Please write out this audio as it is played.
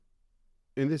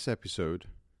In this episode,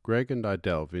 Greg and I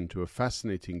delve into a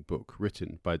fascinating book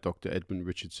written by Dr. Edmund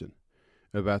Richardson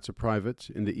about a private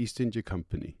in the East India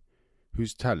Company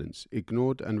whose talents,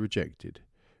 ignored and rejected,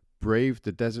 braved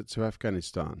the deserts of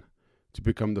Afghanistan to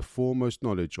become the foremost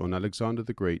knowledge on Alexander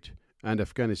the Great and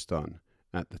Afghanistan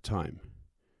at the time.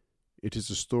 It is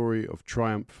a story of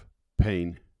triumph,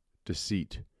 pain,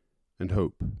 deceit, and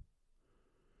hope.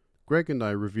 Greg and I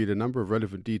reveal a number of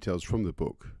relevant details from the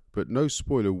book, but no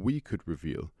spoiler we could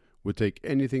reveal would take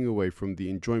anything away from the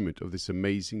enjoyment of this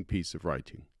amazing piece of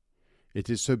writing. It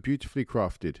is so beautifully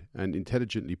crafted and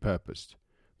intelligently purposed.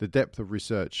 The depth of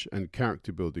research and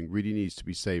character building really needs to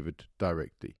be savoured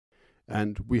directly,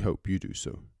 and we hope you do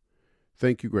so.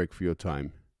 Thank you, Greg, for your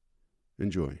time.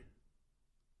 Enjoy.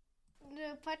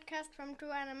 The podcast from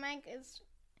Joanne and Mike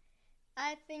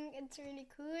I think it's really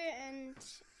cool, and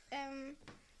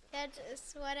that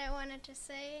is what I wanted to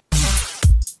say.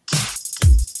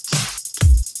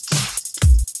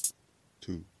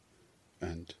 Two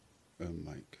and a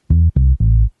mic.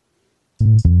 Two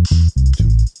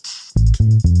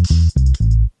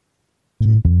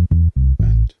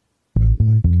and a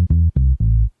mic.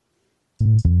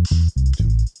 Two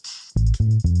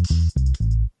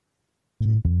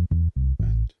and a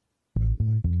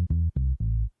mic.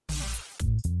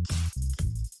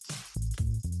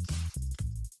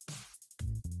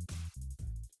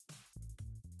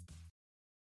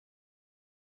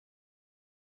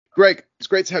 Greg, it's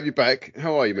great to have you back.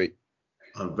 How are you, mate?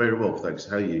 I'm very well, thanks.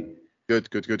 How are you? Good.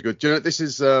 Do you know, this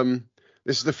is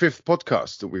the fifth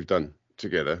podcast that we've done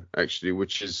together, actually,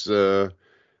 which is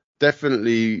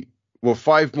definitely, well,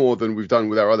 five more than we've done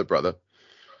with our other brother.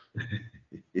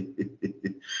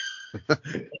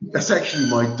 That's actually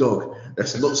my dog.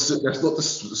 That's not the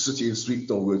sooty and sweet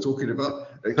dog we were talking about.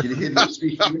 Can you hear me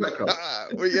speaking in the background?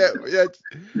 Well, yeah.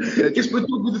 Just my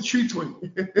dog with a chew toy.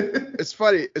 It's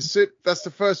funny. That's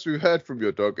the first we've heard from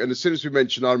your dog, and as soon as we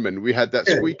mentioned Armin, we had that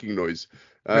squeaking noise.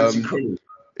 That's incredible.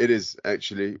 It is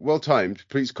actually well timed.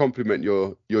 Please compliment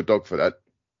your dog for that.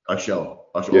 I shall.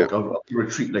 Yeah. I'll do a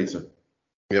treat later.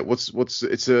 Yeah. What's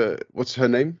her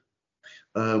name?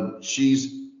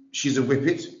 She's a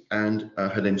whippet, and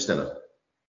her name's Stella.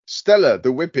 Stella,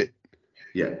 the whippet.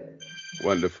 Yeah.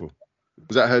 Wonderful.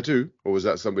 Was that her too, or was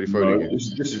that somebody phoning you?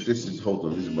 This is. Hold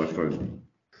on. This is my phone.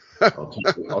 I'll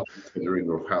take the ring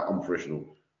of how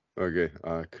unprofessional. Okay,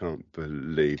 I can't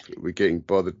believe it. We're getting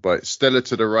bothered by Stella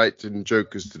to the right and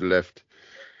Jokers to the left.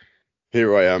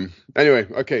 Here I am. Anyway,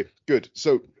 okay, good.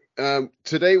 So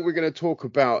today we're going to talk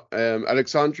about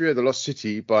Alexandria, the Lost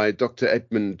City by Dr.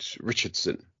 Edmund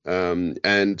Richardson.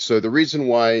 And so the reason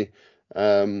why,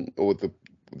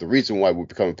 the reason why will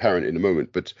become apparent in a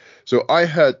moment. But so I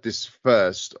heard this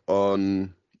first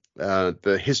on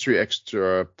the History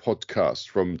Extra podcast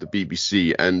from the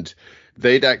BBC, and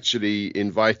they'd actually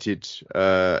invited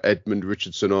Edmund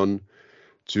Richardson on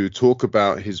to talk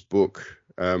about his book.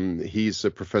 He's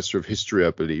a professor of history,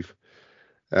 I believe.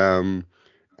 And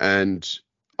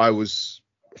I was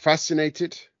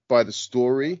fascinated by the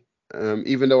story,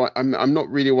 even though I'm not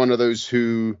really one of those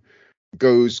who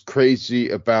goes crazy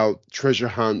about treasure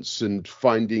hunts and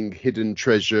finding hidden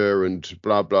treasure and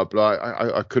blah, blah, blah.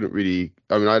 I couldn't really,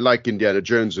 I mean, I like Indiana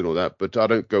Jones and all that, but I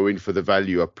don't go in for the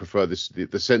value. I prefer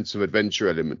the sense of adventure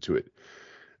element to it.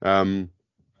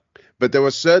 But there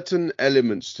were certain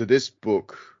elements to this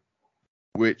book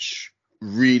which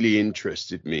really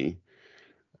interested me.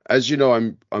 As you know,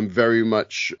 I'm very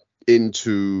much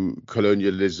into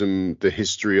colonialism, the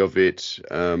history of it,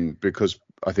 because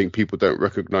I think people don't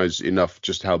recognize enough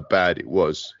just how bad it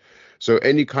was. So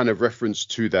any kind of reference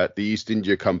to that, the East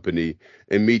India Company,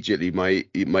 immediately my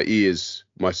ears,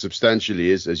 my substantial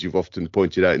ears, as you've often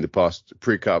pointed out in the past,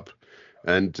 prick up,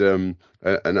 and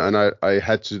I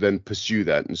had to then pursue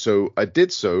that, and so I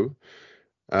did so,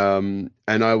 and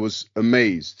I was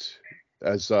amazed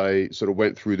as I sort of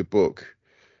went through the book,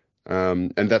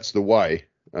 and that's the why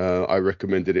I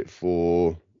recommended it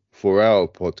for our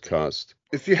podcast.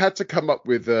 If you had to come up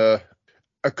with a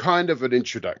kind of an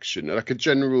introduction, like a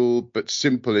general but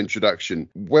simple introduction,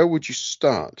 where would you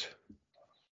start?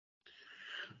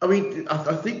 I mean,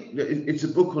 I think it's a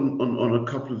book on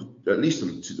a couple of, at least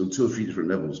on two or three different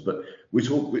levels. But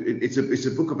it's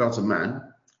a book about a man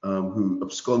who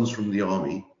absconds from the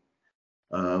army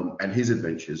and his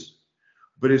adventures.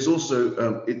 But it's also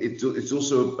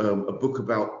a book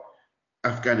about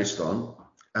Afghanistan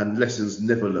and lessons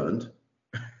never learned.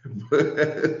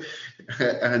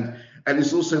 and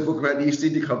it's also a book about the East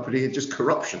India Company and just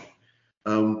corruption,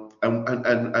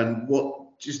 and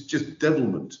what just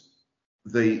devilment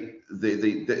they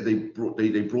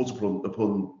brought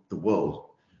upon the world.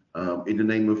 in the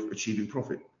name of achieving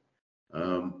profit.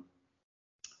 And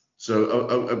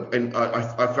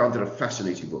I found it a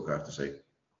fascinating book, I have to say.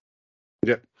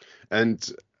 Yeah, and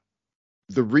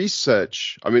the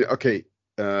research. I mean, okay,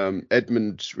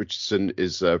 Edmund Richardson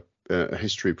is a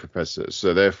history professor,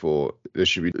 so therefore there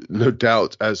should be no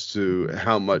doubt as to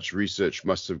how much research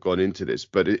must have gone into this.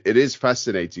 But it is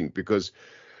fascinating because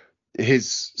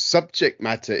his subject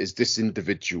matter is this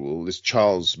individual, this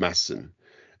Charles Masson.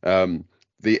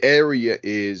 The area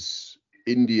is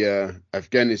India,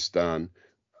 Afghanistan.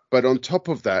 But on top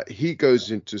of that, he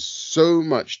goes into so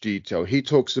much detail. He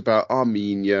talks about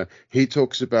Armenia. He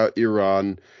talks about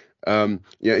Iran.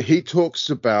 He talks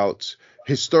about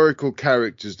historical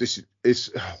characters. This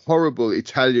horrible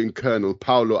Italian colonel,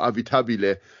 Paolo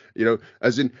Avitabile,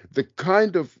 as in the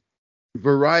kind of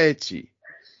variety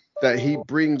that he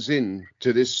brings in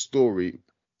to this story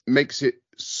makes it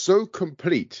so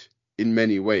complete in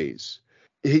many ways.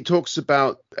 He talks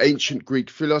about ancient Greek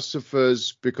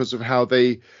philosophers because of how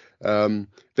they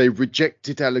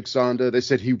rejected Alexander. They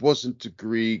said he wasn't a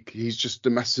Greek, he's just a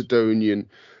Macedonian,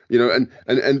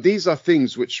 and these are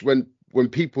things which when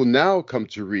people now come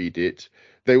to read it,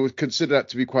 they would consider that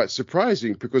to be quite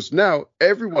surprising, because now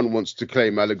everyone wants to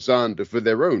claim Alexander for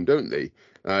their own, don't they?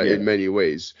 In many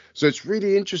ways. So it's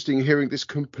really interesting hearing this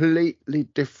completely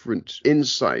different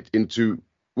insight into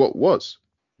what was.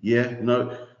 Yeah,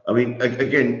 no, I mean,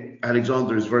 again,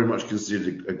 Alexander is very much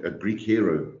considered a Greek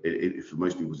hero for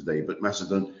most people today, but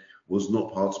Macedon was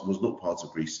not part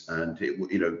of Greece, and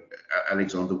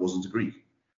Alexander wasn't a Greek.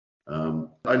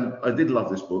 I did love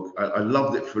this book. I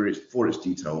loved it for its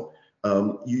detail.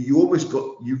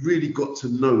 You really got to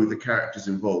know the characters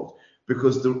involved,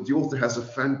 because the author has a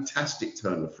fantastic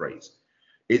turn of phrase.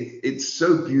 It's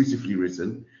so beautifully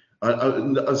written.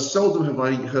 Seldom have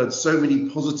I heard so many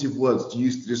positive words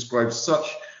used to describe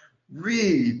such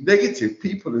really negative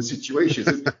people and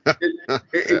situations.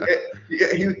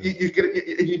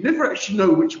 You never actually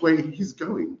know which way he's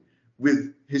going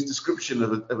with his description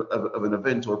of an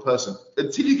event or a person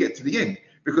until you get to the end,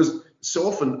 because so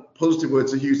often positive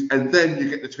words are used and then you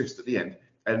get the twist at the end,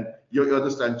 and you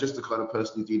understand just the kind of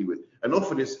person you're dealing with. And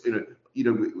often it's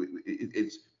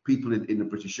it's people in the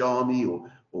British Army or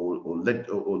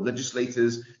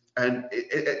legislators, and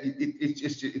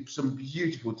it's some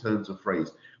beautiful turns of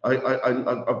phrase.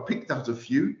 I picked out a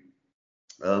few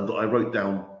that I wrote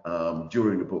down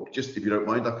during the book. Just if you don't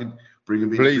mind, I can bring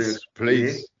them in.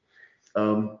 Please.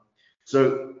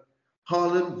 So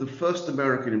Harlan, the first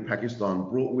American in Pakistan,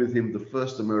 brought with him the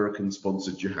first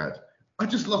American-sponsored jihad. I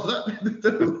just love that.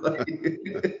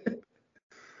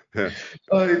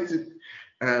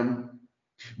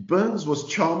 Burns was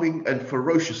charming and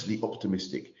ferociously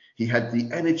optimistic. He had the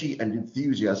energy and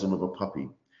enthusiasm of a puppy.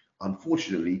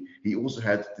 Unfortunately, he also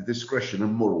had the discretion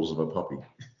and morals of a puppy.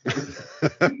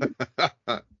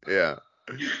 Yeah.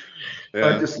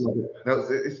 I just love it.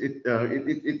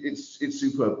 It's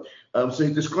superb. So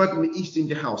he described an East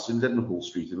India house in Leadenhall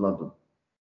Street in London.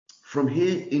 From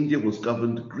here, India was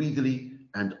governed greedily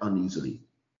and uneasily.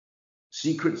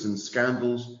 Secrets and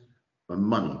scandals and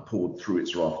money poured through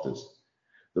its rafters.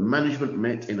 The management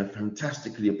met in a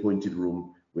fantastically appointed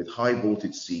room with high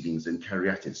vaulted ceilings and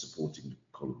caryatids supporting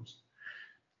columns.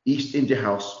 East India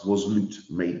House was loot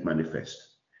made manifest.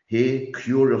 Here,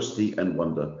 curiosity and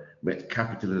wonder met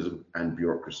capitalism and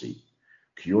bureaucracy.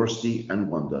 Curiosity and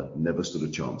wonder never stood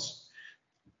a chance.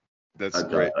 That's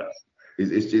great.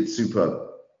 It's superb.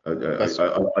 The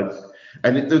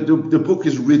book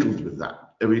is riddled with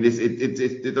that. I mean,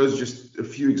 those are just a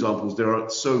few examples. There are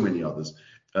so many others.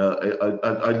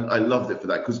 I loved it for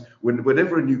that, because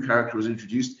whenever a new character was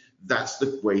introduced, that's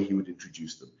the way he would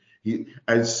introduce them.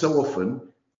 And so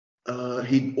often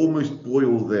he'd almost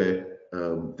boil their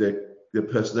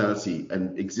personality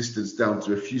and existence down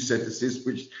to a few sentences,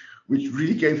 which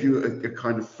really gave you a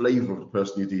kind of flavour of the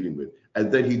person you're dealing with.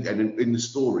 And then in the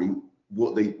story,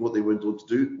 what they went on to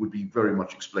do would be very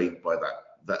much explained by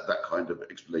that kind of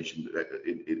explanation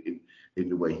in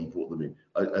the way he brought them in.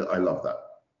 I love that.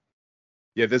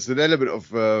 Yeah, there's an element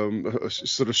of a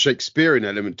sort of Shakespearean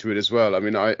element to it as well. I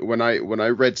mean, when I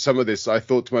read some of this, I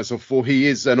thought to myself, for he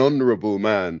is an honourable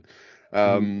man.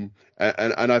 And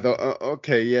I thought,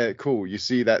 okay, yeah, cool. You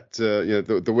see that,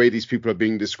 the way these people are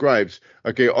being described.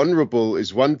 Okay, honourable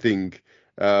is one thing,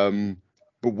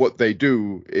 but what they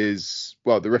do is,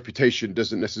 well, the reputation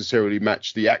doesn't necessarily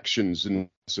match the actions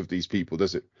of these people,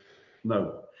 does it?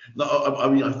 No. I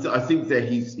mean, I think that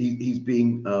he's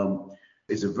being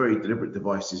is a very deliberate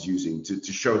device he's using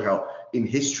to show how in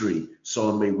history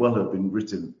someone may well have been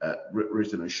written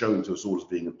and shown to us all as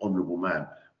being an honourable man,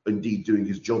 indeed doing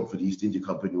his job for the East India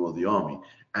Company or the army.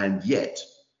 And yet,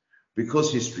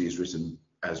 because history is written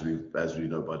as we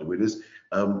know by the winners,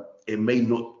 it may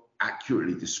not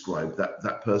accurately describe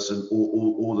that person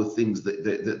or the things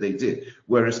that they did.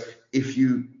 Whereas if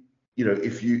you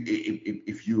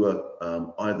were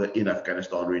either in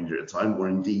Afghanistan or India at the time, or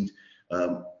indeed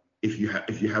if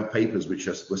you have papers which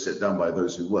were set down by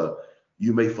those who were,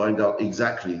 you may find out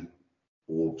exactly,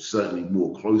 or certainly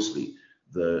more closely,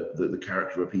 the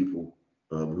character of people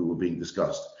who were being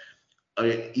discussed.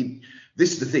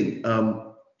 This is the thing.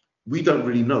 We don't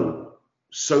really know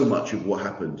so much of what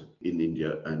happened in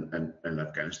India and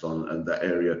Afghanistan and that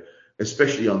area,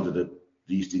 especially under the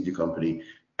East India Company.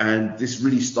 And this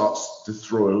really starts to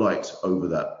throw a light over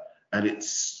that. And it's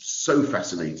so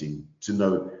fascinating to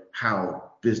know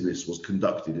how business was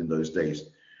conducted in those days.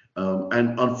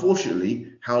 And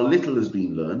unfortunately, how little has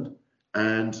been learned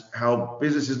and how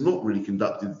business is not really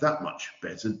conducted that much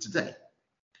better today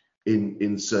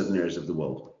in certain areas of the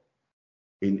world.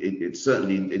 It's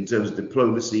certainly in terms of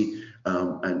diplomacy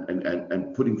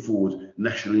and putting forward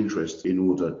national interest in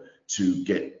order to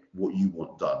get what you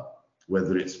want done,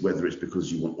 whether it's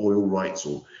because you want oil rights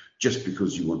or just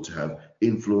because you want to have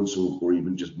influence or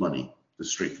even just money, as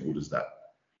straightforward as that.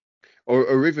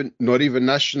 Or even not even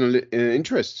national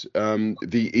interest.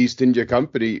 The East India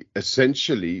Company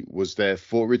essentially was there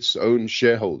for its own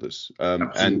shareholders,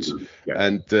 and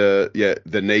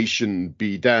the nation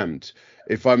be damned.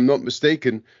 If I'm not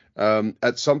mistaken,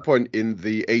 at some point in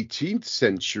the 18th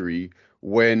century,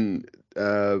 when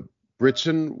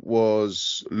Britain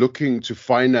was looking to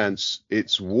finance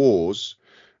its wars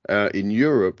in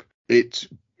Europe, it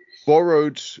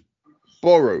borrowed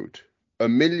 £1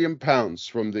 million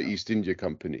from the East India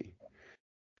Company.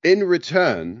 In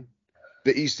return,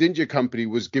 the East India Company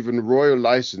was given royal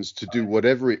license to do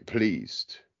whatever it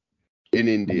pleased in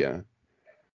India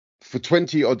for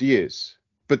 20 odd years.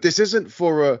 But this isn't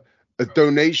for a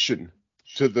donation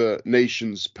to the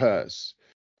nation's purse.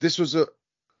 It was a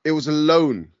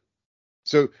loan.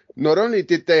 So not only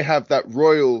did they have that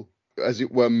royal, as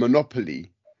it were,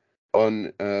 monopoly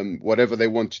on whatever they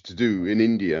wanted to do in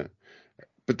India,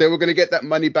 but they were going to get that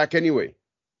money back anyway.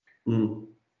 So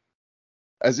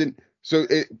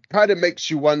it kind of makes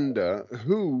you wonder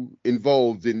who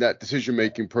involved in that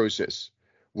decision-making process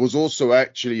was also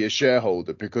actually a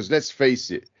shareholder, because let's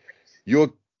face it,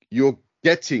 you're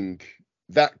getting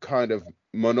that kind of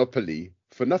monopoly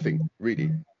for nothing,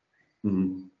 really.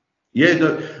 Yeah,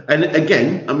 no, and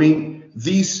again, I mean,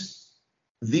 these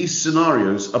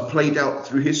scenarios are played out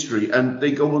through history and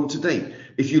they go on today.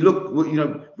 If you look,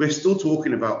 we're still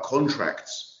talking about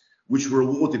contracts which were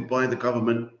awarded by the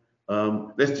government.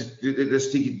 Let's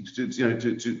take it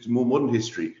to more modern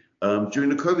history. During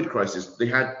the COVID crisis, they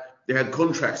had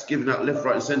contracts given out left,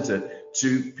 right, and centre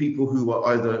to people who were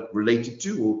either related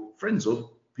to or friends of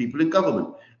people in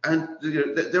government. And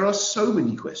there are so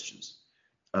many questions.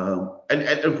 And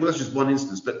that's just one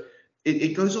instance, but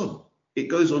it goes on. It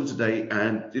goes on today,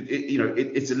 and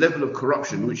it's a level of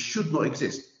corruption which should not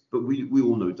exist, but we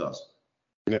all know it does.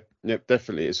 Yeah,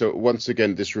 definitely. So once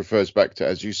again, this refers back to,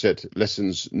 as you said,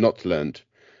 lessons not learned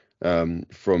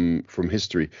from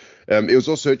history. It was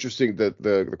also interesting that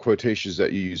the quotations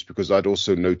that you used, because I'd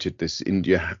also noted this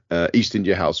East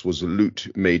India House was a loot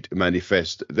made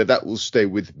manifest. That will stay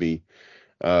with me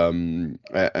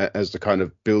as the kind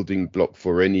of building block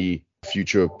for any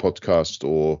future podcast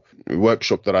or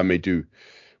workshop that I may do,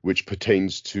 which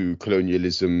pertains to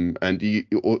colonialism and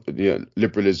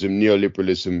liberalism,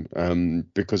 neoliberalism,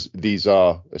 because these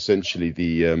are essentially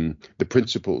the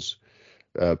principles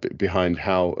behind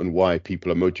how and why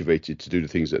people are motivated to do the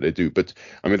things that they do. But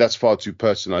I mean, that's far too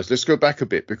personalized. Let's go back a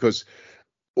bit, because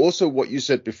also what you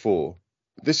said before,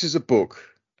 this is a book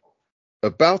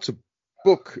about a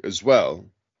book as well,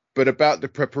 but about the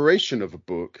preparation of a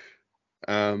book,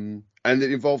 and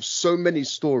it involves so many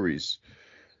stories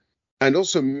and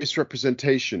also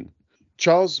misrepresentation.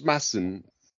 Charles Masson,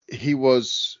 he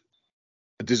was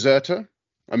a deserter.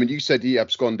 I mean, you said he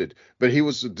absconded, but he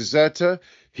was a deserter.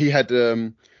 He had,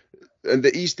 and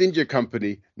the East India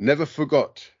Company never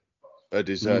forgot a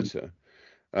deserter.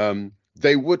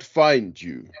 They would find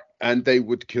you and they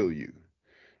would kill you.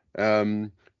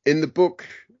 In the book,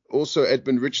 also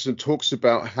Edmund Richardson talks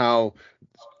about how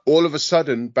all of a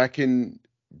sudden back in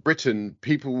Britain,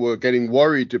 people were getting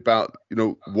worried about,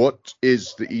 what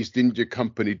is the East India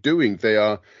Company doing? They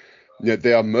are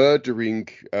murdering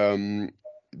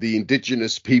the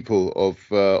indigenous people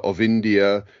of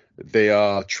India. They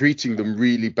are treating them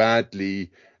really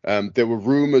badly. There were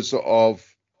rumors of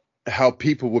how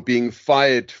people were being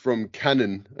fired from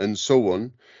Cannon and so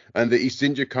on. And the East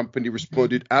India Company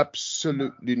responded,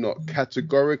 absolutely not,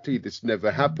 categorically, this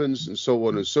never happens, and so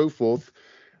on and so forth.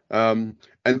 And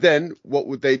then what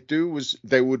would they do was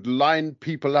they would line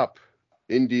people up,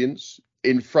 Indians,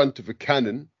 in front of a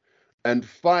cannon and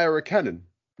fire a cannon,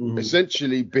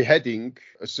 essentially beheading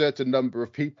a certain number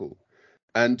of people.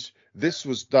 And this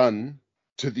was done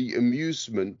to the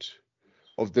amusement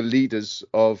of the leaders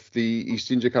of the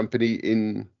East India Company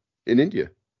in India.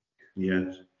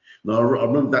 Yes. No, I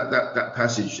remember that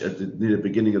passage near the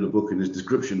beginning of the book, and his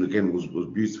description again was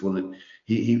beautiful. And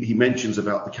he mentions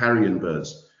about the carrion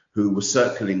birds who were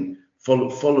circling,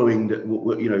 following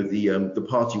the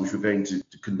party which were going to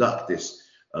conduct this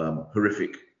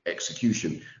horrific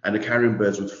execution, and the carrion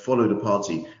birds would follow the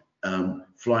party,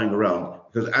 flying around,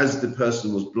 because as the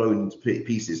person was blown into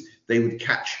pieces, they would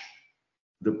catch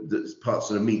the parts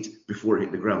of the meat before it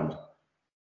hit the ground.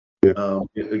 Yeah.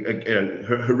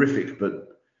 Horrific, but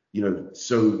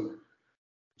so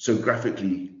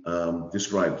graphically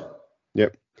described.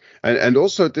 Yep. And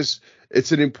also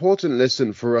it's an important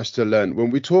lesson for us to learn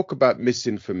when we talk about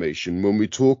misinformation, when we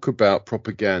talk about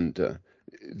propaganda.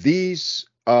 These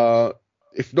are,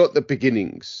 if not the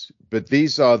beginnings, but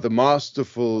these are the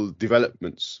masterful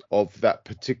developments of that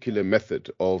particular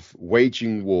method of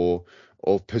waging war,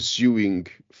 of pursuing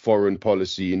foreign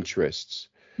policy interests.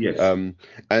 Yes.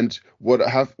 And what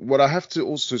I have to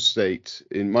also state,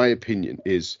 in my opinion,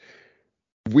 is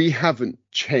we haven't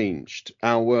changed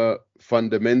our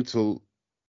fundamental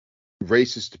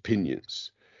racist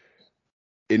opinions,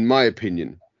 in my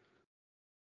opinion,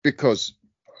 because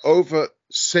over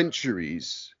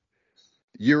centuries,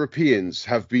 Europeans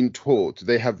have been taught,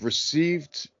 they have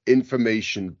received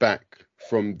information back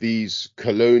from these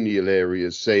colonial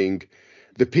areas saying,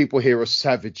 the people here are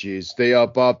savages, they are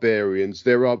barbarians,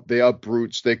 they are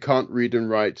brutes, they can't read and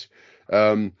write,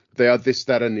 they are this,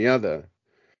 that, and the other.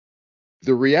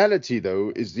 The reality,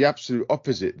 though, is the absolute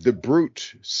opposite. The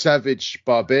brute, savage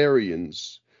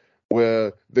barbarians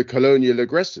were the colonial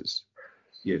aggressors.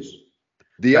 Yes.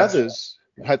 The others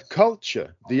had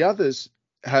culture. The others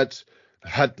had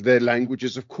their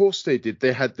languages. Of course they did.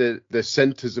 They had their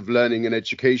centers of learning and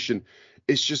education.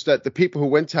 It's just that the people who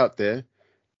went out there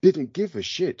didn't give a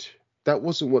shit. That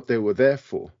wasn't what they were there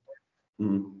for.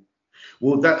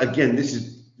 Well, that again, this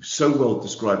is so well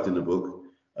described in the book.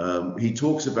 He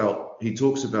talks about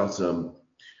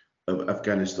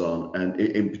Afghanistan, and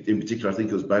in particular, I think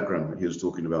it was Bagram he was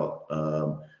talking about,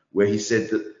 where he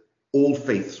said that all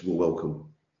faiths were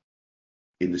welcome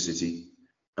in the city.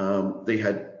 They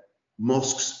had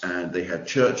mosques and they had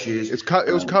churches. It was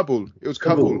Kabul. It was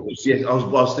Kabul. Yeah, I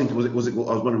was thinking, was it? I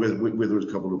was wondering whether it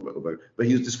was Kabul or about. But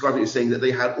he was describing it as saying that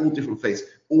they had all different faiths,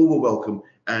 all were welcome,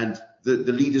 and the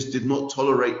leaders did not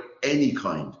tolerate any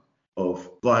kind of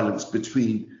violence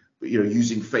between,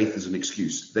 using faith as an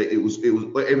excuse. It was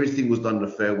everything was done in a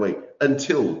fair way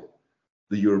until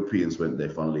the Europeans went there.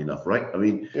 Funnily enough, right? I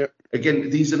mean, Again,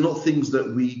 these are not things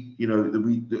that we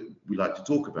we like to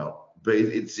talk about, but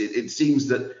it seems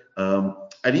that.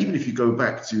 And even if you go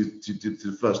back to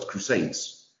the first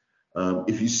Crusades,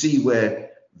 if you see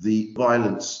where the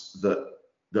violence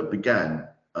that began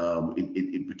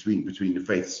in between the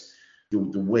faiths,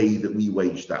 the way that we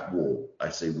waged that war, I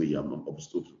say we, I'm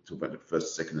obviously talking about the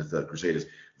first, second, and third Crusaders,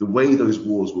 the way those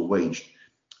wars were waged,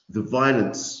 the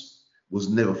violence was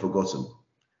never forgotten,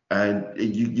 and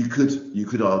you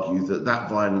could argue that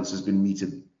violence has been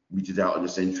meted out in the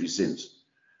centuries since.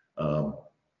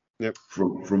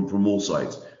 From all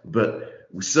sides, but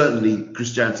certainly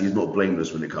Christianity is not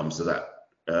blameless when it comes to that.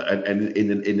 And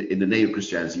in the name of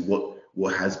Christianity,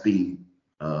 what has been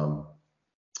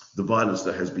the violence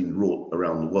that has been wrought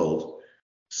around the world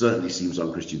certainly seems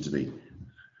unchristian to me.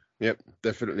 Yep,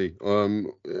 definitely.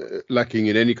 Lacking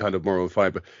in any kind of moral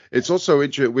fiber. It's also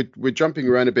interesting. We're jumping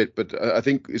around a bit, but I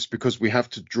think it's because we have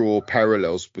to draw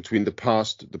parallels between the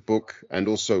past, the book, and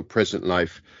also present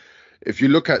life. If you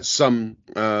look at some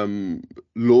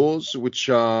laws which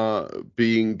are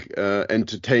being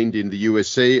entertained in the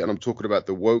USA, and I'm talking about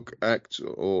the Woke Act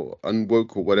or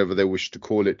Unwoke or whatever they wish to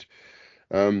call it,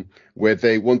 where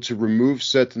they want to remove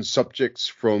certain subjects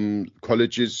from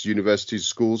colleges, universities,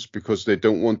 schools, because they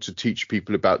don't want to teach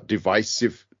people about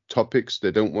divisive topics.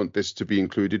 They don't want this to be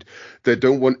included. They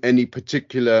don't want any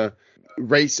particular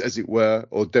race, as it were,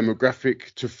 or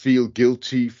demographic to feel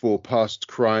guilty for past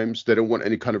crimes. They don't want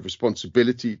any kind of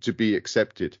responsibility to be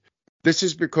accepted. This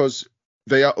is because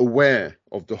they are aware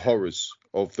of the horrors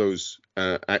of those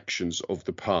actions of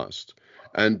the past,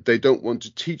 and they don't want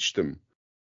to teach them.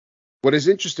 What is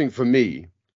interesting for me,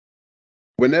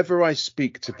 whenever I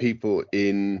speak to people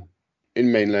in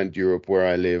in mainland Europe where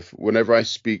I live, whenever I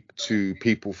speak to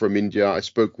people from India, I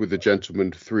spoke with a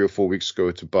gentleman 3 or 4 weeks ago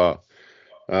at a bar,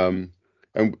 um,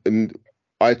 and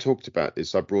I talked about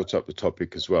this. I brought up the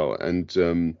topic as well, and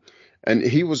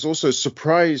he was also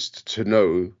surprised to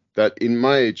know that in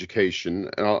my education,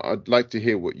 and I'd like to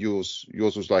hear what yours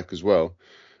was like as well.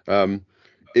 Um,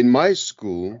 in my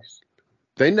school,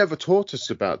 they never taught us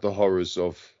about the horrors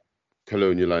of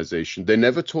colonialization. They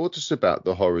never taught us about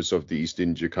the horrors of the East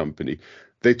India Company.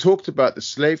 They talked about the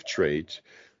slave trade,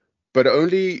 but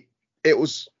only it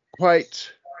was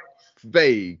quite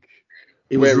vague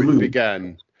It was where it removed.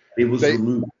 began. It was They,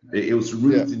 removed. It was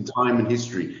removed in time and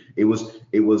history. It was,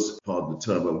 pardon the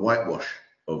term, a whitewash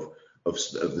of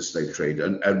the slave trade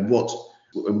and what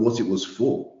it was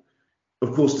for.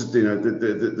 Of course,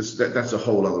 that's a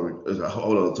whole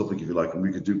other topic, if you like, and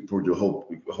we could probably do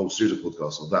a whole series of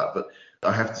podcasts on that. But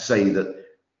I have to say that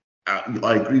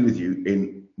I agree with you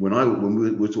when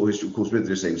we were taught history. Of course, we went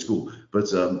to the same school,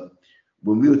 but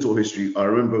when we were taught history, I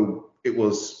remember it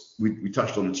was we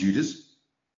touched on the Tudors.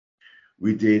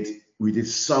 We did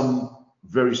some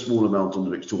very small amount on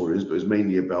the Victorians, but it was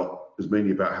mainly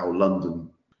about how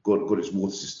London got its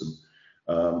water system,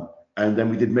 and then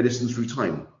we did medicine through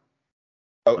time.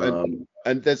 oh,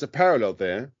 and there's a parallel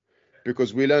there,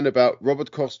 because we learn about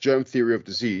Robert Koch's germ theory of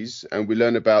disease and we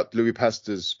learn about Louis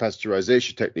Pasteur's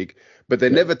pasteurization technique, but they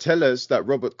never tell us that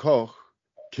Robert Koch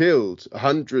killed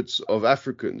hundreds of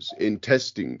Africans in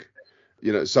testing,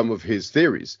 some of his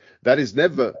theories. That is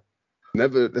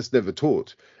that's never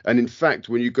taught. And in fact,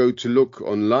 when you go to look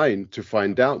online to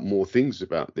find out more things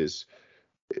about this,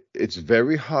 it's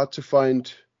very hard to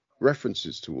find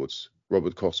references towards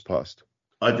Robert Koch's past.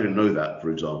 I didn't know that, for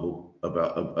example,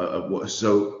 about what.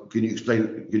 So, can you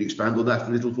expand on that a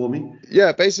little for me?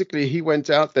 Yeah, basically, he went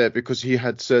out there because he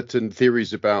had certain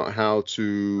theories about how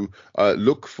to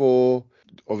look for,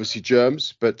 obviously,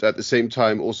 germs, but at the same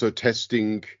time also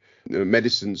testing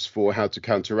medicines for how to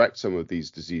counteract some of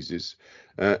these diseases.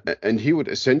 And he would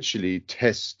essentially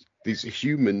test these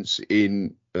humans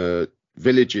in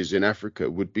villages in Africa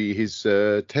would be his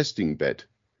testing bed,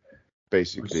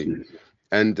 basically.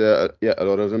 And a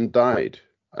lot of them died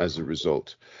as a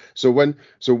result. So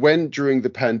when during the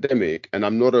pandemic, and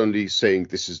I'm not only saying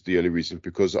this is the only reason,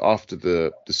 because after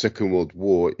the Second World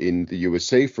War in the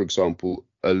USA, for example,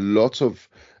 a lot of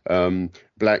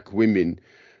black women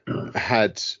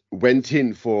went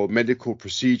in for medical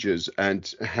procedures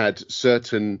and had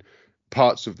certain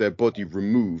parts of their body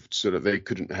removed so that they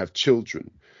couldn't have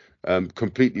children,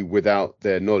 completely without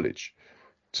their knowledge.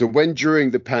 So when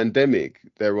during the pandemic,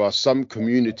 there are some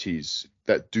communities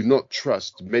that do not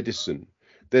trust medicine,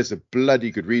 there's a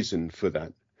bloody good reason for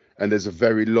that. And there's a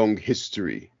very long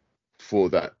history for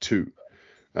that too.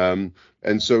 And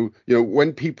so,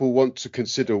 when people want to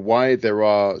consider why there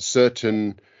are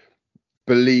certain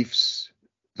beliefs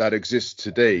that exist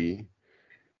today,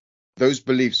 those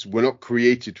beliefs were not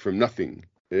created from nothing.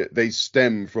 They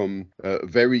stem from a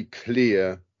very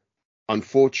clear,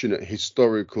 unfortunate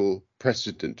historical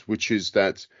precedent, which is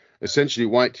that essentially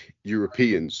white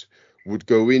Europeans would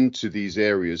go into these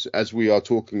areas, as we are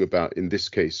talking about in this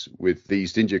case with the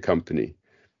East India Company,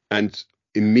 and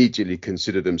immediately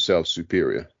consider themselves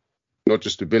superior, not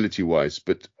just ability-wise,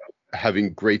 but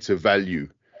having greater value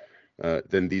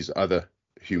than these other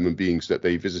human beings that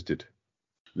they visited.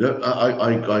 No,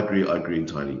 I agree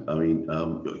entirely. I mean,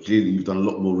 clearly you've done a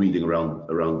lot more reading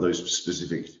around those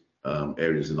specific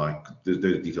areas than those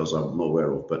details I'm not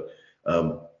aware of, but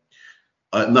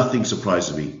nothing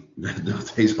surprises me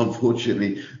nowadays.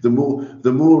 Unfortunately, the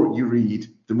more you read,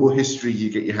 the more history you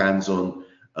get your hands on,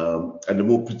 and the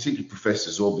more particular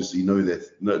professors obviously know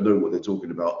what they're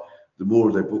talking about. The more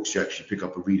of their books you actually pick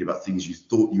up and read about things you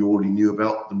thought you already knew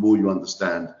about, the more you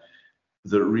understand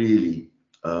that really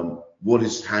what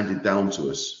is handed down to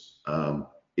us are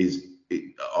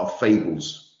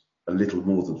fables, a little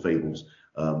more than fables.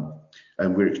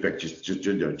 And we're expected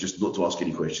just not to ask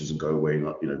any questions and go away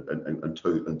and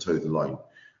toe the line.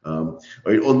 On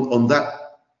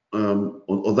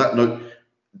that note,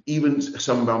 even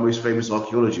some of our most famous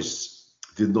archaeologists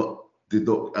did not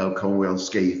come away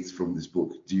unscathed from this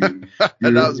book. Do you?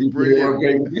 That was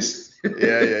brilliant.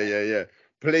 Yeah.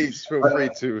 Please feel free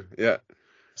to. Yeah.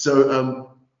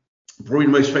 So probably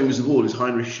the most famous of all is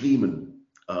Heinrich Schliemann,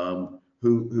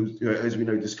 who as we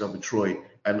know discovered Troy.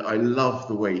 And I love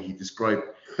the way he described.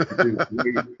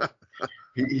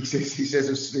 He says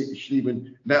of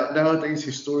Schliemann, nowadays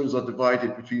historians are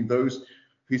divided between those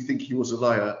who think he was a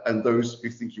liar and those who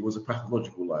think he was a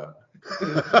pathological liar.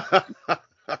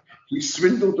 He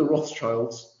swindled the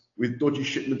Rothschilds with dodgy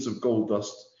shipments of gold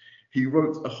dust. He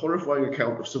wrote a horrifying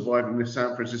account of surviving the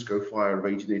San Francisco fire of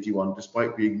 1881,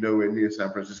 despite being nowhere near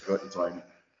San Francisco at the time.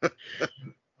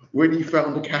 When he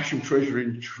found a cache of treasure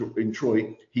in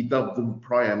Troy, he dubbed them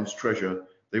Priam's treasure.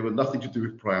 They were nothing to do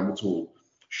with Priam at all.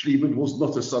 Schliemann was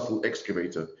not a subtle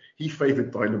excavator. He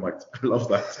favored dynamite. I love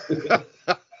that.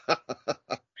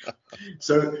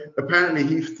 So apparently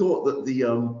he thought that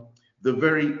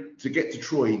to get to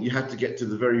Troy, you had to get to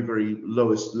the very, very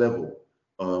lowest level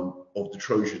of the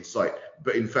Trojan site.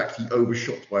 But in fact, he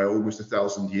overshot by almost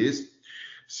 1,000 years.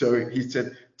 So he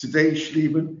said, today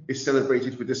Schliemann is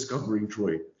celebrated for discovering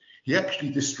Troy. He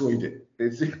actually destroyed it.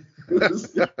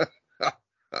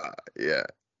 Yeah.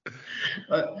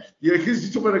 Because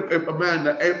you talk about a man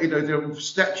that there are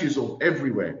statues of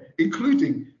everywhere,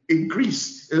 including in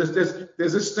Greece.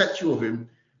 There's a statue of him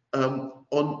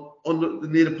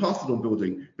near the Parthenon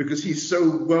building, because he's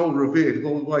so well revered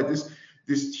worldwide.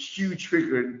 This huge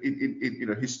figure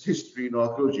in his history and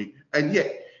archaeology, and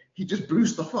yet he just blew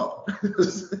stuff up.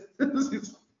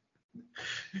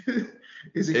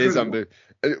 It's incredible.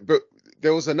 But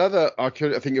there was another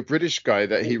archaeologist, I think a British guy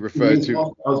that he referred to.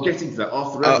 I was getting to that.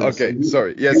 Arthur Evans. Okay,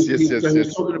 sorry. Yes. He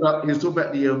was talking about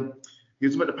the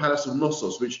Palace of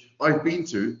Knossos, which I've been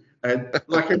to, and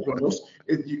like everyone else,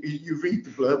 you read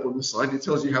the blurb on the side. It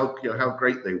tells you how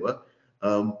great they were.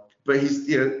 But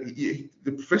the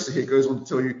professor here goes on to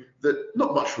tell you that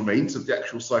not much remains of the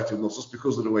actual site of Knossos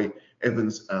because of the way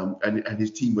Evans and his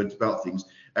team went about things.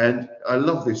 And I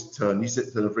love this turn. He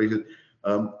said to the phrase,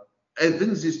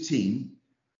 Evans's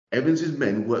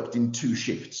men worked in two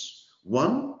shifts.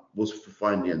 One was for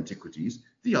finding the antiquities,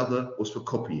 the other was for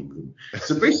copying them.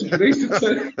 So basically, they used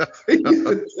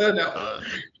to turn out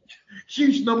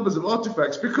huge numbers of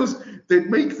artifacts because they'd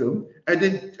make them and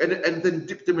then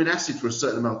dip them in acid for a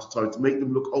certain amount of time to make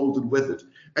them look old and weathered,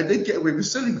 and they'd get away with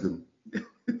selling them.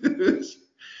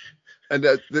 And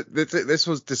this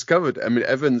was discovered. I mean,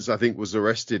 Evans, I think, was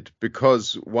arrested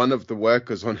because one of the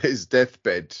workers on his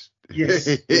deathbed, yes,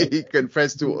 he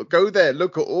confessed to, go there,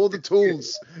 look at all the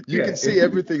tools. You can see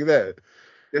everything there.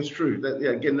 That's true.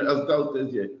 Again, I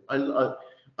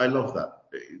love that.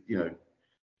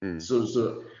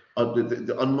 So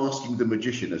the unmasking the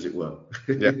magician, as it were.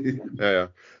 Yeah.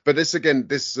 But this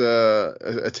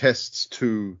attests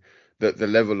to the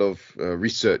level of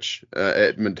research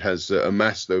Edmund has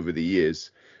amassed over the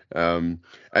years. And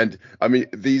I mean,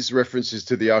 these references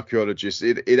to the archaeologists,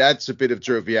 it adds a bit of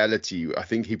joviality. I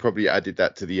think he probably added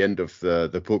that to the end of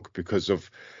the book because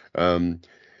of,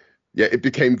 it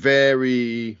became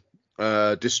very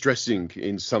distressing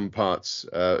in some parts,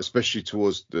 especially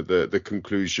towards the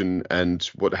conclusion and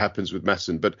what happens with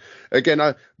Masson. But again,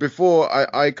 I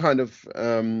kind of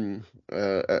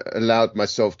allowed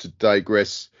myself to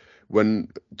digress when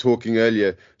talking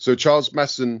earlier. So Charles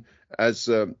Masson, as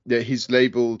he's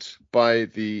labelled by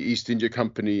the East India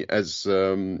Company as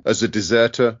a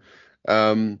deserter,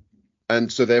 and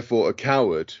so therefore a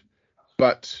coward.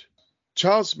 But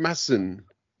Charles Masson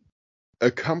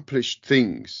accomplished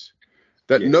things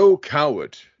that no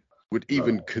coward would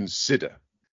even consider.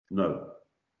 No.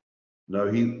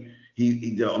 He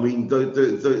I mean,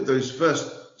 those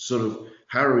first sort of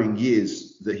harrowing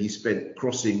years that he spent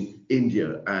crossing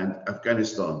India and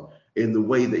Afghanistan in the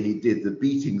way that he did, the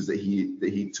beatings that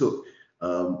he took,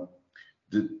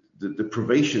 the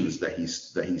privations that he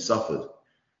suffered.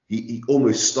 He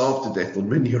almost starved to death on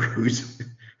many a route.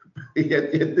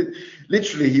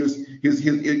 Literally, he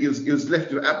was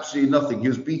left with absolutely nothing. He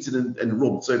was beaten and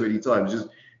robbed so many times.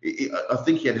 I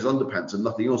think he had his underpants and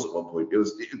nothing else at one point.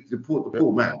 The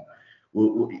poor man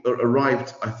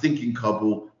arrived, I think, in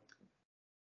Kabul.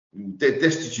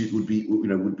 Destitute would be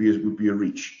a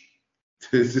reach.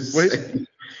 The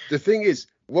thing is,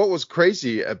 what was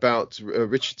crazy about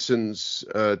Richardson's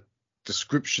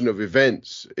description of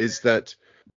events is that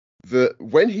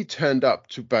when he turned up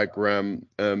to Bagram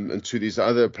and to these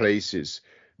other places,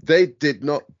 they did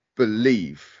not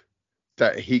believe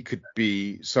that he could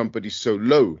be somebody so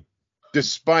low,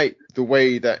 despite the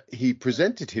way that he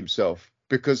presented himself,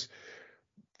 because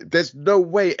there's no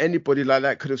way anybody like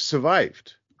that could have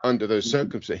survived under those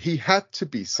circumstances. He had to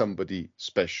be somebody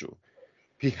special.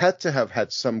 He had to have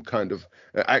had some kind of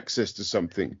access to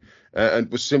something,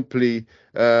 and was simply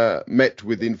met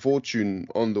with infortune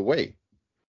on the way.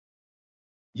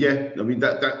 Yeah, I mean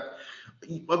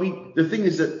the thing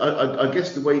is that I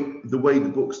guess the way the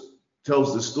book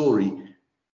tells the story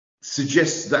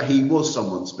suggests that he was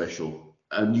someone special,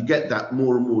 and you get that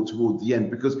more and more toward the end,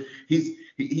 because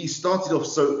he started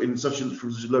off from such a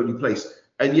lonely place,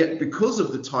 and yet because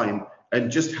of the time and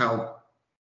just how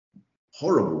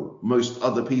horrible most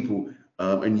other people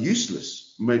and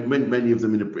useless. Many of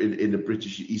them in the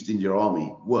British East India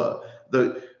Army were.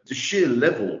 The sheer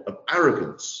level of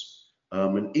arrogance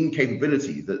and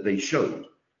incapability that they showed.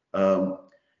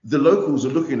 The locals are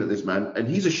looking at this man, and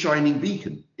he's a shining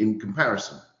beacon in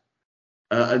comparison.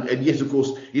 And yet, of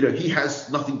course, he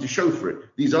has nothing to show for it.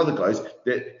 These other guys,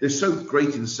 they're so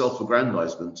great in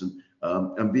self-aggrandizement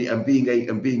and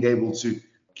being able to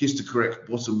kiss the correct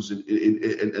bottoms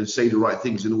and say the right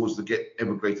things in order to get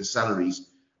ever greater salaries,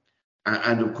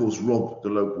 and of course rob the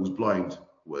locals blind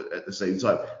at the same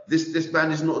time. This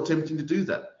man is not attempting to do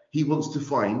that. He wants to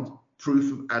find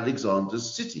proof of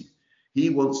Alexander's city. He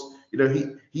wants,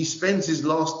 he spends his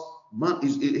last month,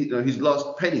 his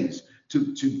last pennies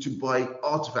to buy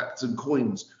artifacts and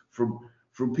coins from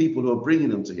people who are bringing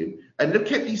them to him. And they've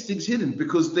kept these things hidden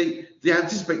because they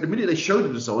anticipate the minute they show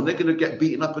them to someone, they're going to get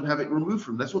beaten up and have it removed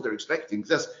from them. That's what they're expecting.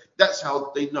 That's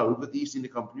how they know that the East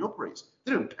India Company operates.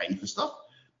 They don't pay for stuff.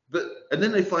 And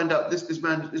then they find out this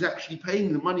man is actually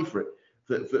paying the money for it,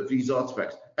 for these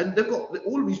artifacts. And they've got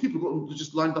all of these people got them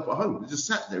just lined up at home. They just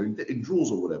sat there in drawers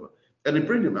or whatever. And they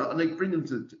bring them out and they bring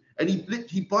them and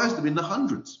he buys them in the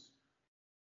hundreds.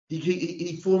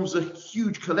 He forms a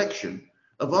huge collection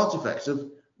of artifacts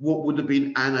of what would have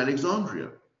been an Alexandria,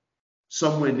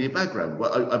 somewhere near background.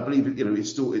 Well, I believe it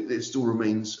still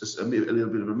remains a little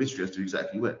bit of a mystery as to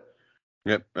exactly where.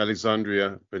 Yep,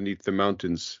 Alexandria beneath the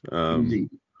mountains. Indeed.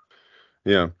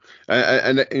 Yeah,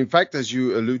 and in fact, as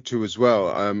you allude to as well,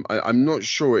 I'm not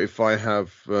sure if I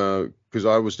have, because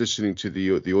I was listening to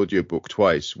the audiobook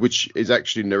twice, which is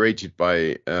actually narrated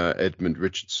by Edmund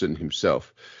Richardson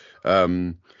himself.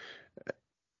 I've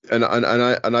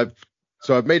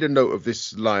made a note of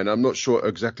this line. I'm not sure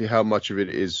exactly how much of it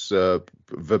is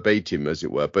verbatim, as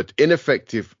it were, but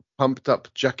ineffective, pumped up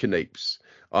jackanapes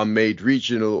are made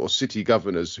regional or city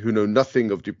governors who know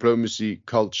nothing of diplomacy,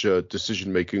 culture,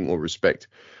 decision making, or respect.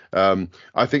 I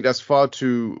think that's far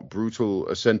too brutal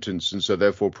a sentence, and so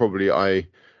therefore probably I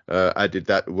added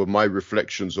that were my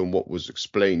reflections on what was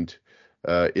explained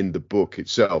in the book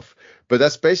itself. But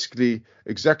that's basically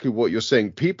exactly what you're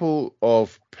saying. People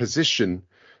of position,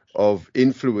 of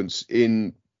influence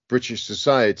in British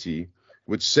society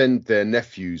would send their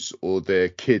nephews or their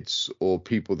kids or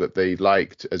people that they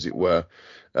liked, as it were,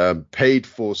 paid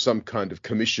for some kind of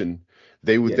commission.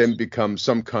 They would then become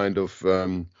some kind of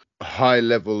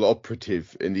high-level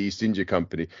operative in the East India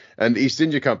Company. And the East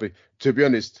India Company, to be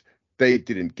honest, they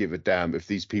didn't give a damn if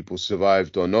these people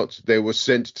survived or not. They were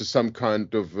sent to some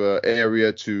kind of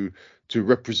area to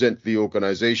represent the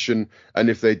organization. And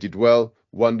if they did well,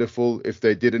 wonderful. If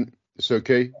they didn't, it's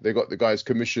okay. They got the guy's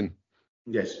commission.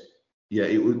 Yes. Yeah,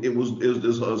 it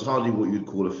was hardly what you'd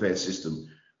call a fair system.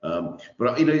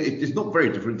 But it's not very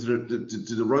different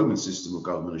to the Roman system of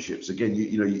governorships. Again,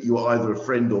 you are either a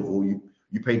friend of, or you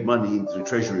paid money into the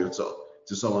treasury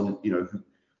to someone who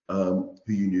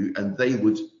you knew, and they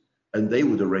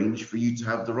would arrange for you to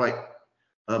have the right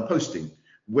posting.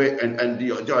 And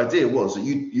the idea was that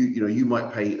you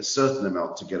might pay a certain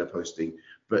amount to get a posting,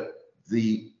 but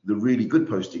the really good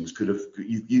postings could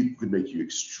make you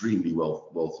extremely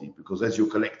wealthy, because as you're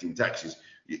collecting taxes,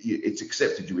 it's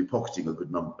accepted you'll be pocketing a good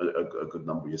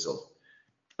number yourself.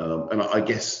 And I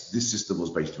guess this system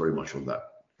was based very much on that.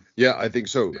 Yeah, I think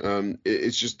so.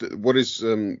 It's just what is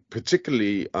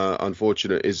particularly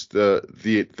unfortunate is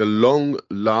the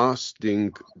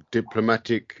long-lasting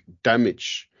diplomatic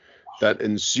damage that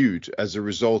ensued as a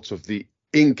result of the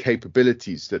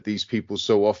incapabilities that these people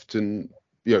so often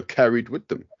carried with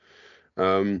them.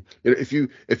 If you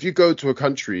go to a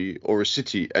country or a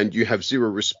city and you have zero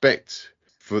respect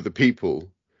for the people,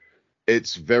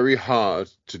 it's very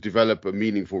hard to develop a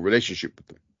meaningful relationship with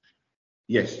them.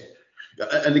 Yes.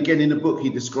 And again, in the book, he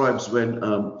describes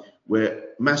where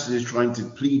Masson is trying to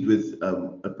plead with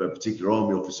a particular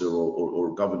army officer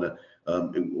or governor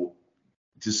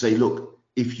to say, look,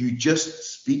 if you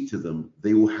just speak to them,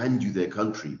 they will hand you their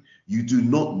country. You do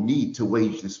not need to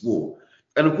wage this war.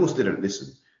 And of course, they don't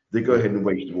listen. They go ahead and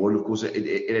wage the war, and of course,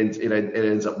 it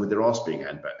ends up with their ass being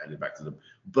handed back to them.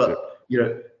 But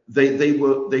they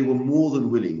were more than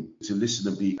willing to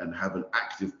listen and have an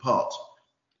active part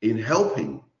in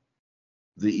helping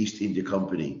the East India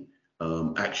Company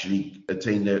actually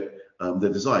attain their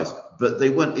desires. But they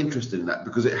weren't interested in that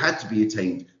because it had to be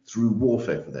attained through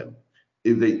warfare for them.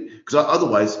 Because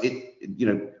otherwise,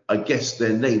 I guess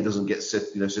their name doesn't get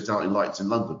set out in lights in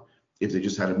London if they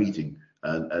just had a meeting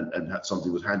and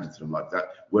something was handed to them like that.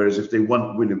 Whereas if they win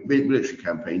a military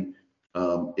campaign,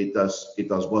 it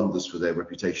does wonders for their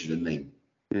reputation and name.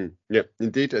 Yeah,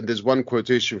 indeed. And there's one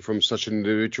quotation from such an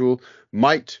individual: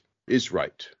 "Might is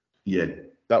right." Yeah.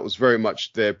 that was very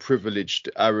much their privileged,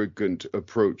 arrogant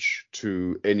approach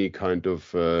to any kind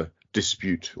of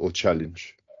dispute or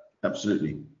challenge.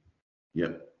 Absolutely.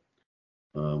 Yeah.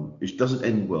 It doesn't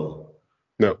end well.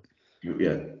 No.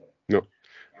 Yeah. No.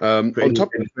 For On top,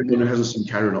 anyone who hasn't seen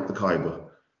carrying up the Khyber.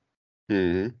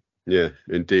 Mhm. Yeah,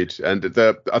 indeed. And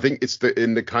I think it's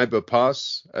in the Khyber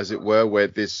Pass, as it were, where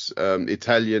this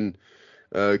Italian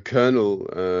colonel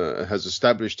has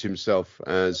established himself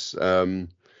as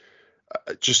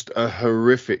just a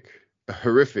horrific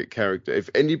character. If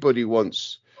anybody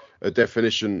wants a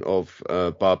definition of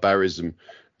barbarism,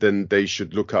 then they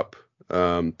should look up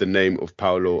the name of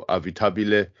Paolo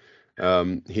Avitabile.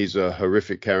 He's a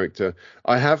horrific character.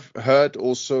 I have heard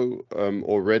also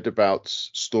or read about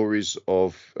stories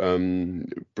of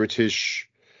British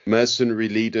mercenary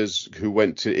leaders who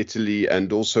went to Italy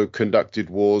and also conducted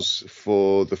wars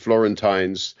for the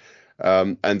Florentines,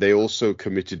 and they also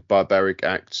committed barbaric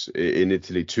acts in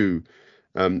Italy too.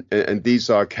 And these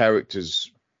are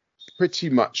characters pretty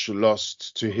much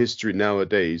lost to history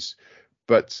nowadays,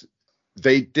 but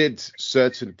they did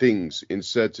certain things in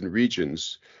certain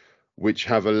regions which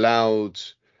have allowed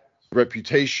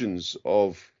reputations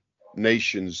of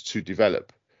nations to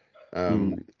develop.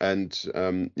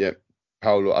 Yeah,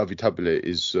 Paolo Avitabile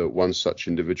is one such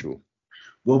individual.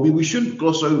 Well, we shouldn't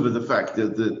gloss over the fact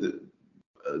that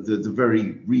the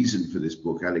very reason for this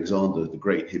book, Alexander the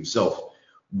Great himself,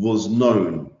 was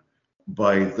known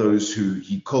by those who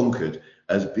he conquered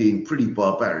as being pretty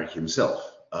barbaric himself.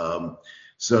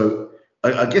 So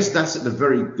I guess that's at the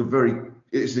very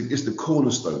it's the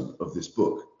cornerstone of this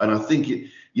book, and I think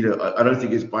I don't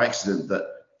think it's by accident that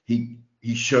he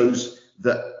shows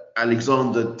that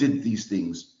Alexander did these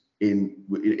things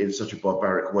in such a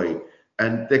barbaric way,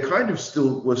 and they kind of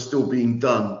were still being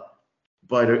done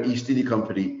by the East India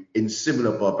Company in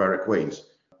similar barbaric ways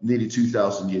nearly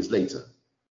 2,000 years later.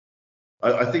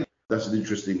 I think that's an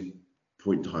interesting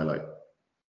point to highlight.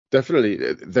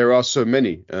 Definitely, there are so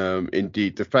many.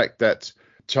 Indeed, the fact that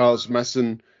Charles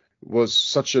Masson was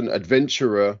such an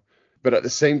adventurer, but at the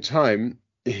same time,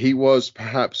 he was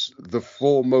perhaps the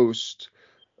foremost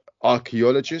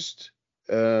archaeologist,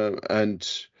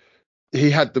 and he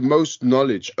had the most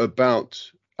knowledge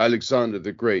about Alexander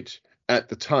the Great at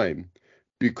the time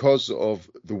because of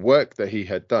the work that he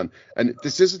had done. And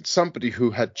this isn't somebody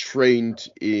who had trained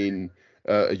in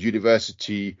a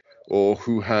university or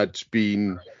who had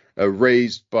been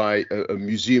raised by a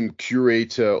museum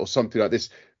curator or something like this.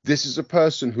 This is a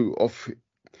person who, of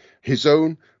his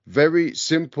own very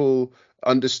simple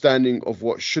understanding of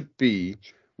what should be,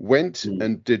 went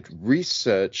and did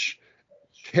research,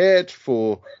 cared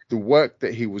for the work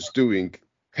that he was doing,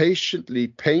 patiently,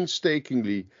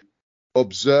 painstakingly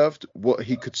observed what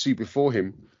he could see before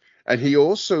him. And he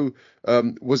also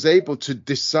was able to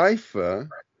decipher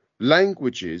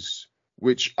languages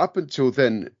which up until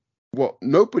then,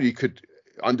 nobody could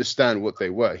understand what they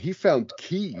were. He found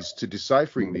keys to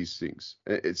deciphering these things.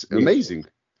 It's amazing.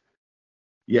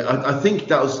 Yeah, I think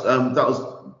that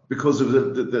was because of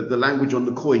the language on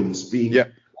the coins being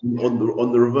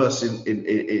on the reverse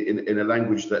in a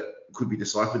language that could be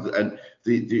deciphered, and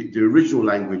the original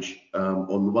language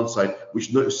on the one side,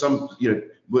 which were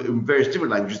in various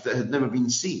different languages that had never been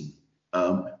seen,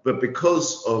 but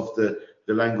because of the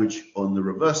language on the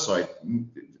reverse side,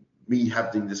 me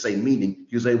having the same meaning,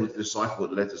 he was able to decipher what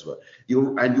the letters were.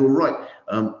 You're right.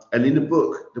 And in the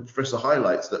book, the professor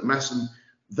highlights that Masson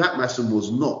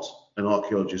was not an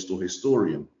archaeologist or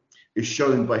historian, is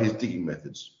shown by his digging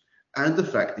methods and the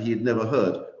fact that he had never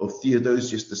heard of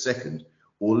Theodosius II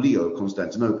or Leo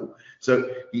Constantinople. So,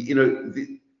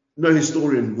 no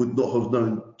historian would not have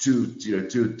known two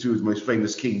of the most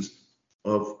famous kings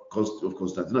of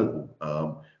Constantinople.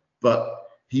 But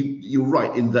you're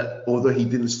right in that although he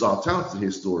didn't start out as a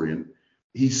historian,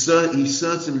 he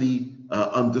certainly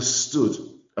understood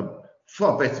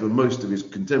far better than most of his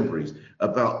contemporaries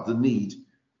about the need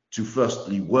to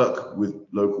firstly work with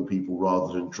local people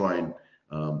rather than try and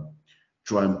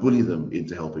bully them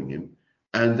into helping him,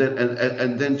 and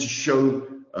then to show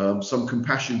some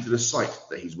compassion to the site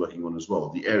that he's working on as well,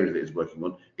 the area that he's working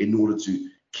on, in order to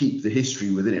keep the history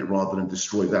within it rather than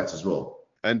destroy that as well.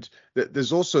 And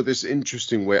there's also this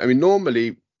interesting way. I mean,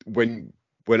 normally when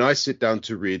I sit down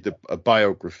to read a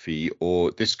biography or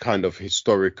this kind of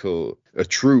a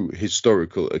true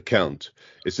historical account,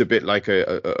 it's a bit like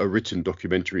a written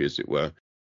documentary, as it were.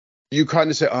 You kind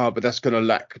of say, but that's going to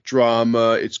lack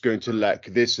drama. It's going to lack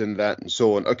this and that and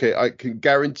so on. Okay, I can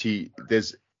guarantee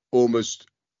there's almost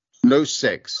no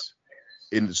sex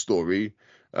in the story.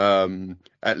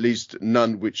 At least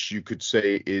none which you could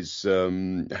say is,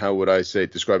 how would I say,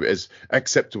 describe it, as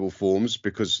acceptable forms,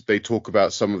 because they talk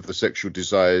about some of the sexual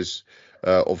desires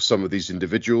of some of these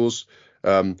individuals,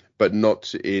 but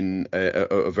not in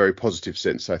a very positive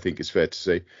sense, I think it's fair to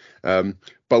say.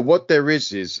 But what there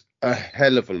is a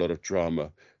hell of a lot of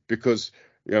drama, because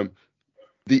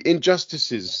the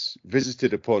injustices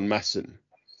visited upon Masson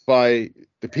by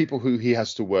the people who he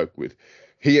has to work with.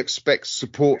 He expects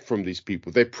support from these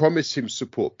people. They promise him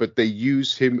support, but they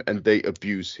use him and they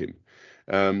abuse him.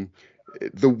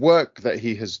 The work that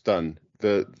he has done,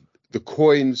 the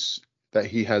coins that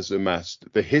he has amassed,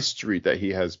 the history that he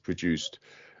has produced,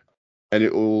 and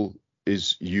it all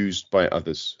is used by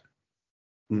others.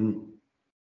 Mm.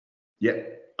 Yeah.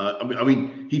 I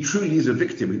mean, he truly is a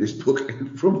victim in this book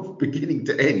from beginning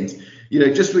to end.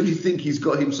 Just when you think he's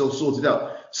got himself sorted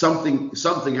out, something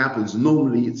happens.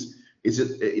 Normally, it's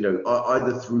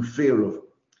either through fear of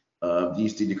the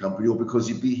East India Company, or because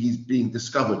he's being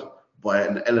discovered by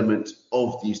an element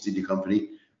of the East India Company,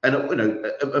 and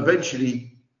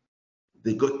eventually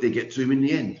they get to him in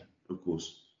the end, of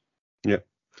course. Yeah,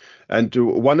 and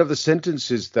one of the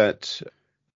sentences that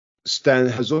Stan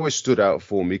has always stood out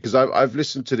for me, because I've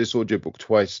listened to this audiobook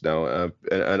twice now,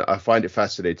 and I find it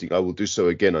fascinating. I will do so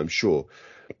again, I'm sure.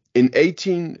 In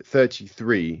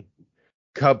 1833,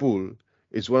 Kabul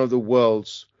is one of the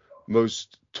world's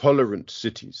most tolerant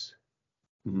cities.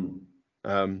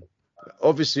 Mm-hmm.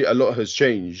 Obviously, a lot has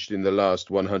changed in the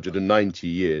last 190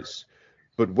 years,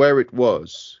 but where it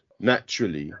was,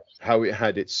 naturally, how it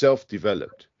had itself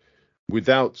developed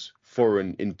without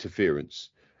foreign interference,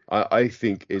 I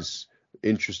think is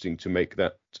interesting to make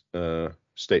that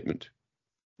statement.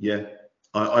 Yeah,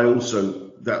 I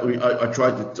also that I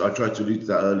tried to allude to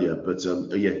that earlier, but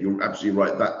yeah, you're absolutely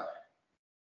right.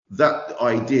 That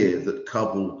idea that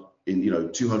Kabul in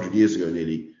 200 years ago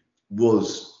nearly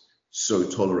was so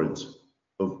tolerant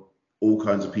of all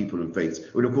kinds of people and faiths. I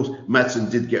mean, of course,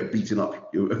 Madsen did get beaten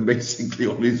up amazingly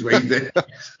on his way there.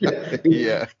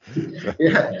 Yeah,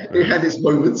 it had its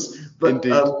moments, but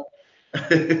yeah.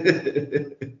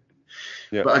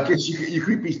 But I guess you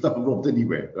could be beaten up and robbed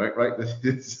anywhere, right?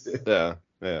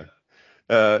 Yeah.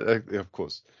 Of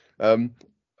course.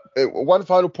 One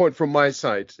final point from my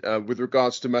side with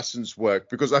regards to Masson's work,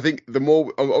 because I think the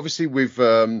more, obviously there's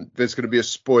going to be a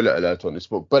spoiler alert on this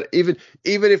book, but even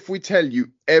if we tell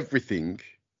you everything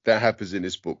that happens in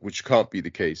this book, which can't be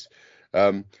the case,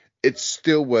 it's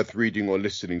still worth reading or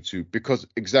listening to, because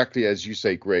exactly as you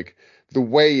say, Greg, the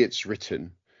way it's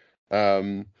written,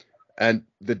 and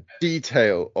the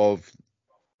detail of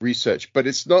research, but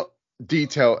it's not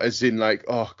detail as in like,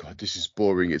 oh God, this is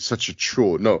boring, it's such a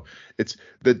chore. No, it's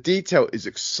the detail is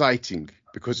exciting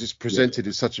because it's presented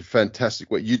in such a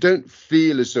fantastic way. You don't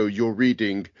feel as though you're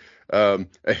reading a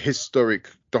historic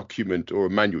document or a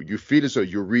manual. You feel as though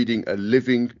you're reading a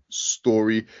living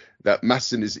story, that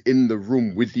Masson is in the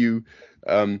room with you.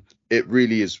 It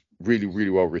really is really, really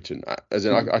well written. As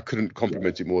in, I couldn't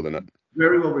compliment it more than that.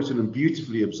 Very well written and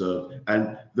beautifully observed,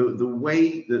 and the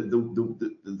way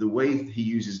the way he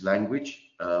uses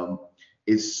language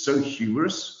is so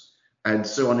humorous and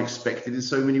so unexpected in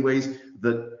so many ways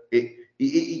that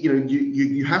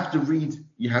you have to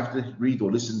read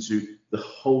or listen to the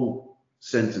whole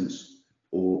sentence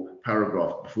or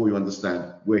paragraph before you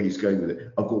understand where he's going with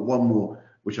it. I've got one more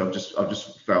which I've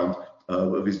just found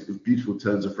of his beautiful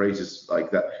turns of phrases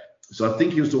like that. So I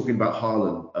think he was talking about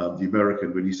Harlan, the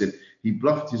American, when he said he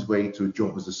bluffed his way to a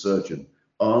job as a surgeon,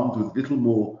 armed with little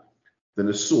more than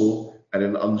a saw and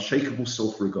an unshakable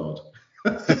self-regard.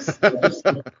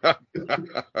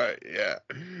 Yeah,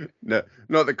 no,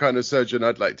 not the kind of surgeon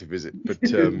I'd like to visit, but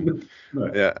no.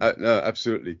 Yeah, no,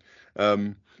 absolutely.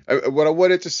 What I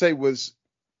wanted to say was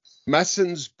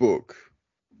Masson's book,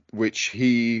 which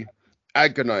he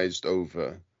agonized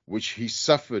over, which he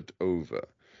suffered over.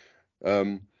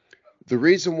 The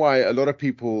reason why a lot of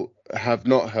people have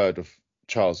not heard of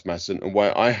Charles Masson, and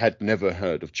why I had never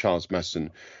heard of Charles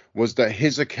Masson, was that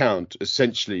his account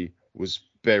essentially was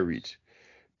buried,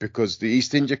 because the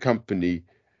East India Company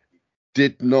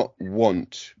did not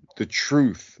want the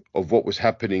truth of what was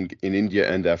happening in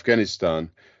India and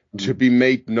Afghanistan to be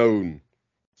made known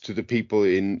to the people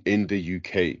in the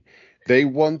UK. They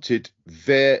wanted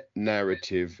their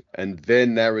narrative and their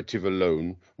narrative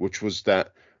alone, which was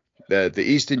that the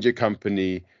East India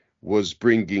Company was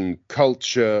bringing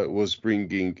culture, was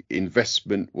bringing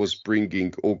investment, was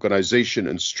bringing organization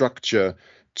and structure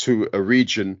to a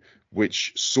region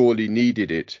which sorely needed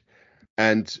it.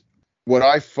 And what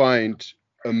I find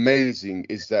amazing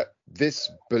is that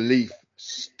this belief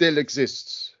still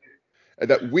exists,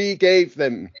 that we gave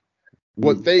them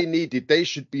What they needed, they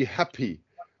should be happy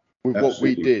with what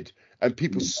we Absolutely. did. And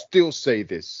people still say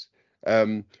this,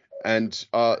 and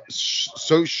are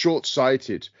so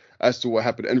short-sighted as to what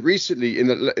happened. And recently, in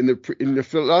the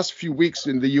last few weeks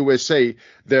in the USA,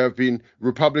 there have been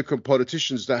Republican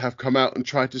politicians that have come out and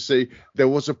tried to say there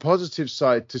was a positive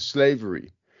side to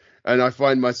slavery. And I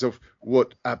find myself,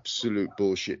 what absolute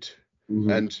bullshit.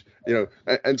 And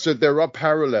and so there are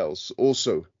parallels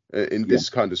also in this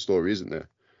kind of story, isn't there?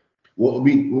 What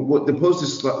the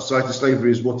positive side to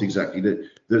slavery is? What exactly?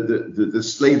 The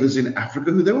slavers in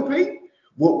Africa who they were paying?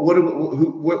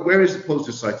 Where is the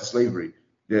positive side to slavery?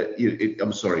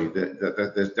 I'm sorry,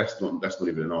 that's not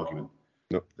even an argument.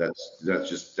 No, that's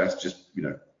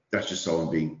just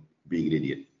someone being an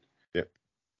idiot. Yeah,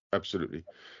 absolutely.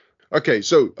 Okay,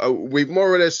 so we've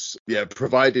more or less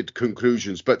provided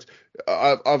conclusions, but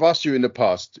I've asked you in the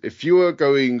past if you were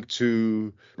going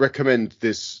to recommend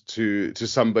this to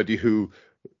somebody who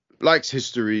likes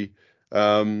history,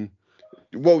 what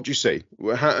would you say?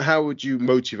 How would you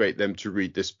motivate them to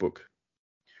read this book?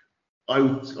 I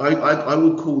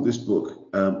would call this book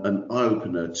an eye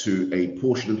opener to a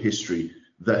portion of history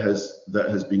that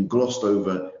has been glossed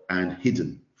over and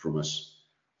hidden from us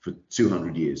for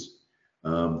 200 years.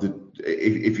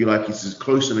 If you like, it's as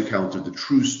close an account of the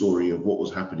true story of what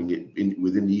was happening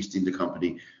within the East India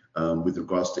Company with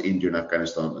regards to India and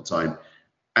Afghanistan at the time.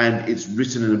 And it's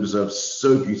written and observed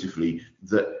so beautifully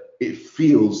that it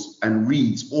feels and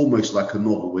reads almost like a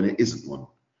novel when it isn't one.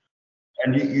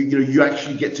 And you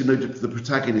actually get to know the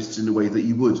protagonists in a way that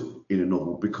you would in a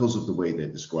novel because of the way they're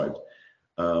described.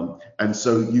 And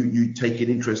so you take an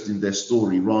interest in their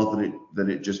story rather than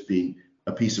it just being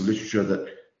a piece of literature that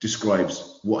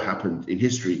describes what happened in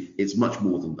history. It's much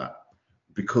more than that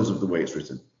because of the way it's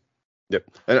written. Yep.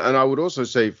 And I would also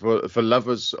say for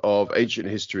lovers of ancient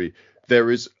history, there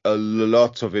is a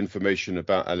lot of information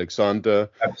about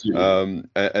Alexander. Absolutely.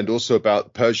 And also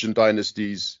about Persian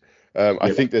dynasties.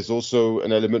 I think there's also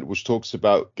an element which talks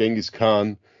about Genghis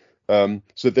Khan.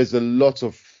 So there's a lot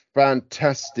of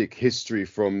fantastic history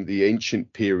from the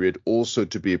ancient period also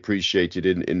to be appreciated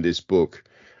in this book.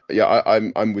 Yeah,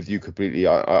 I'm with you completely.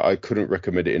 I couldn't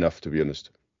recommend it enough, to be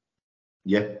honest.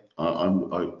 Yeah,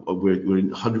 we're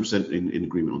 100% in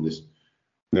agreement on this.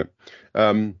 Yeah.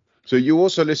 So you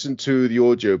also listened to the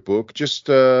audio book. Just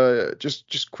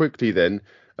quickly then.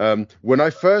 When I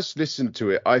first listened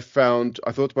to it, I thought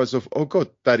to myself, oh God,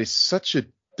 that is such a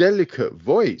delicate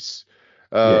voice.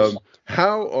 Yes.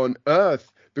 How on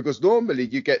earth? Because normally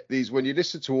you get these, when you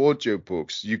listen to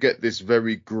audiobooks, you get this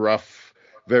very gruff,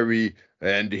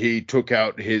 and he took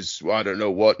out his, I don't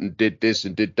know what, and did this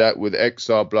and did that with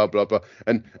XR, blah, blah, blah.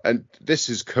 And this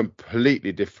is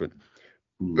completely different.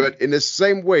 But in the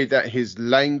same way that his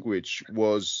language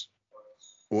was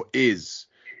or is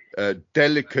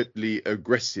delicately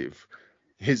aggressive,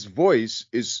 his voice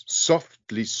is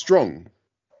softly strong,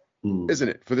 isn't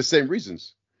it? For the same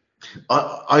reasons.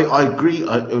 I agree.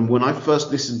 And when I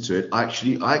first listened to it, I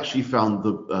actually found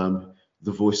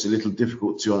the voice a little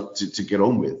difficult to get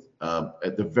on with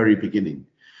at the very beginning.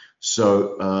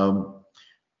 So,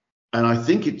 and I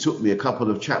think it took me a couple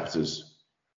of chapters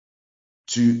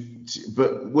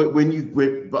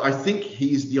but I think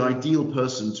he's the ideal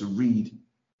person to read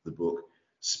the book,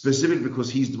 specifically because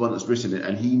he's the one that's written it,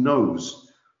 and he knows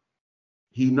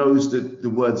the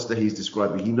words that he's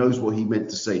describing. He knows what he meant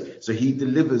to say, so he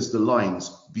delivers the lines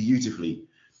beautifully.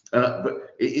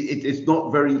 But it's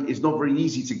not very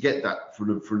easy to get that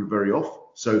from very off.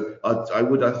 So I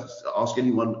would ask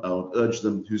anyone, I'll urge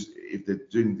them if they're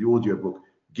doing the audiobook,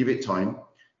 give it time,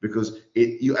 because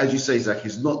as you say, Zach,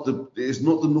 it's not the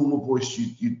normal voice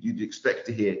you'd expect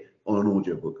to hear on an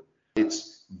audiobook.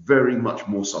 It's very much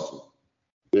more subtle.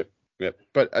 Yeah.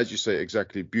 But as you say,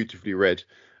 exactly, beautifully read.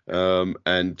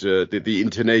 And the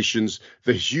intonations,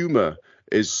 the humor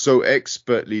is so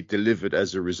expertly delivered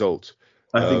as a result.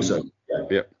 I think so.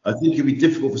 Yeah. I think it'd be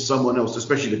difficult for someone else,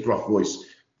 especially the gruff voice.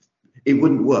 It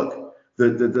wouldn't work.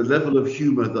 The level of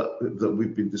humor that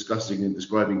we've been discussing and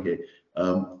describing here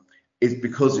is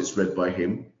because it's read by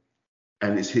him,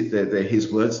 and they're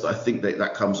his words. I think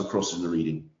that comes across in the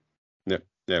reading.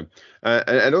 Yeah.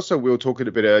 And also we were talking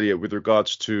a bit earlier with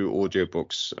regards to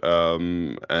audiobooks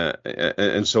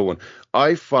and so on.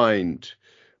 I find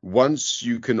once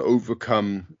you can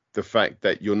overcome the fact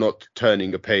that you're not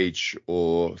turning a page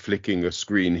or flicking a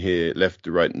screen here, left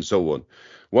to right, and so on.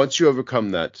 Once you overcome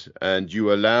that and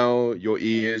you allow your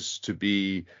ears to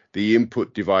be the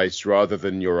input device rather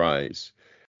than your eyes,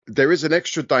 there is an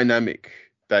extra dynamic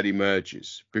that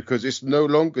emerges, because it's no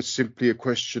longer simply a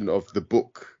question of the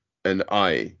book and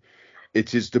I.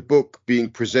 It is the book being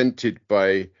presented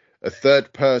by a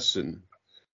third person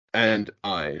and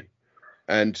I.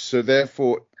 And so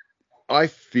therefore, I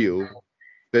feel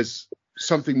there's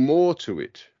something more to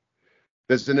it.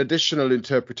 There's an additional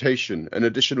interpretation, an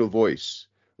additional voice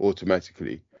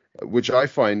automatically, which I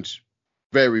find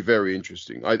very, very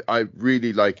interesting. I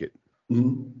really like it.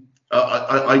 Mm-hmm.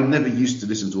 I never used to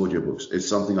listen to audiobooks. It's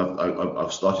something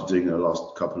I've started doing in the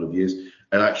last couple of years,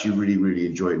 and I actually really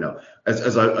enjoy it now.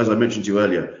 As I mentioned to you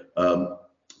earlier,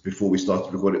 before we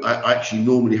started recording, I actually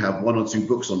normally have 1 or 2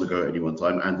 books on the go at any one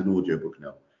time and an audiobook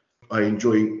now. I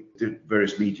enjoy the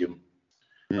various medium,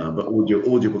 but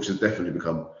audiobooks have definitely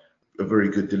become a very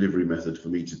good delivery method for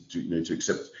me to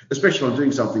accept, especially if I'm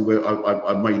doing something where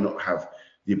I may not have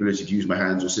the ability to use my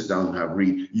hands or sit down and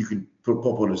read. You can pop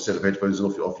on a set of headphones and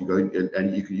off you go,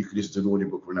 and you can listen to an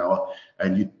audiobook for an hour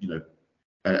and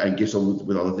and get on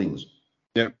with other things.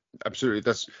 Yeah, absolutely.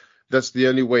 That's the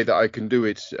only way that I can do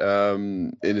it,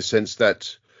 in a sense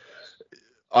that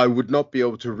I would not be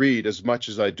able to read as much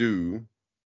as I do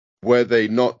were they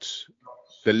not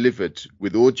delivered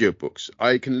with audiobooks.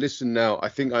 I can listen now. I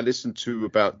think I listen to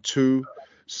about 2,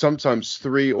 sometimes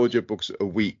 3 audiobooks a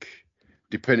week,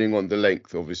 depending on the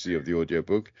length, obviously, of the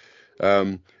audiobook.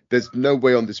 There's no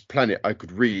way on this planet I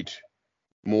could read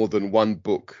more than 1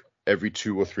 book every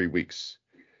 2 or 3 weeks.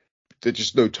 There's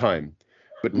just no time.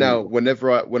 But now, when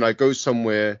I go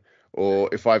somewhere, or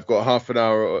if I've got half an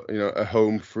hour, at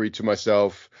home free to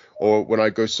myself, or when I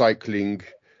go cycling,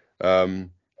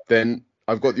 then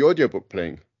I've got the audiobook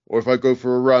playing. Or if I go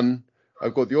for a run,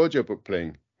 I've got the audiobook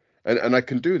playing. And I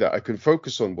can do that. I can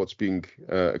focus on what's being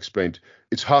explained.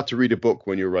 It's hard to read a book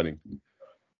when you're running.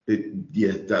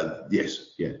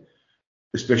 Yes.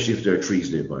 Especially if there are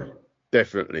trees nearby.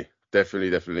 Definitely.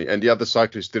 And the other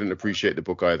cyclists didn't appreciate the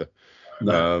book either.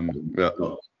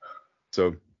 No.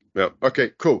 So, yeah.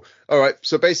 Okay, cool. All right.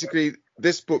 So basically,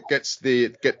 this book gets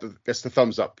the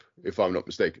thumbs up, if I'm not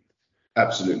mistaken.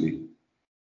 Absolutely.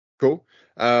 Cool.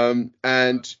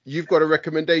 And you've got a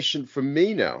recommendation from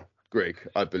me now, Greg,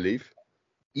 I believe.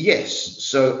 Yes.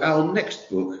 So our next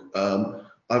book,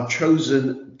 I've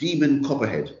chosen Demon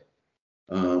Copperhead,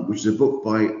 which is a book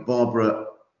by Barbara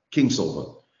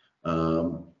Kingsolver.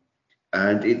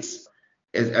 And it's,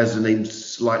 as the name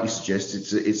slightly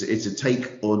suggests, it's a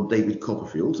take on David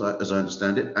Copperfield, as I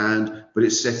understand it, but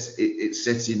it's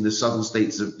set in the southern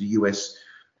states of the US,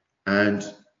 and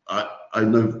I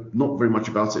know not very much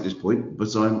about it at this point,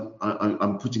 but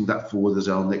I'm putting that forward as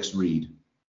our next read.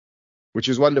 Which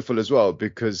is wonderful as well,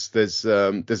 because there's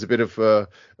a bit of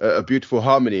a beautiful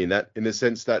harmony in that, in the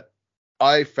sense that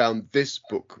I found this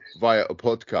book via a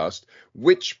podcast.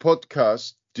 Which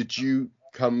podcast did you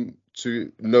come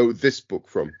to know this book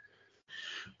from?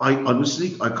 I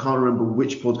can't remember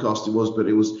which podcast it was, but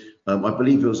it was I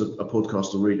believe it was a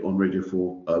podcast on Radio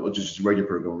 4, or just a radio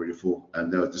program on Radio 4,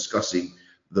 and they were discussing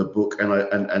the book,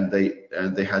 and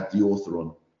they had the author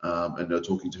on, and they were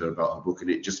talking to her about her book, and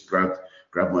it just grabbed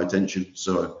my attention.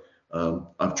 So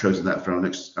I've chosen that for our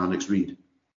next read.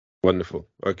 Wonderful.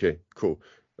 Okay, cool.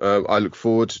 I look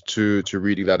forward to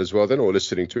reading that as well then, or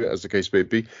listening to it, as the case may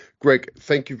be. Greg,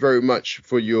 thank you very much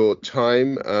for your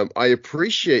time. I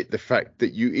appreciate the fact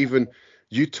that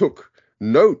you took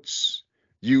notes.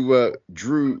 You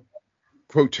drew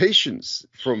quotations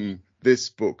from this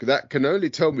book. That can only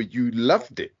tell me you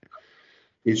loved it.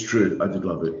 It's true. I did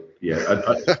love it. Yeah.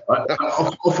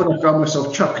 I often found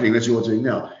myself chuckling as you're doing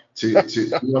now to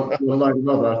one line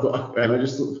another. I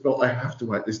just felt I have to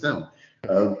write this down.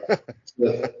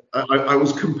 I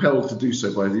was compelled to do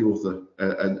so by the author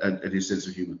and his sense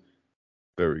of humour.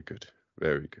 Very good.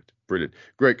 Brilliant.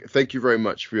 Greg, thank you very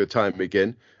much for your time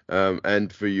again,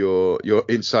 and for your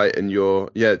insight and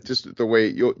just the way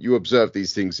you observe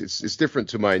these things. It's different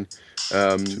to mine,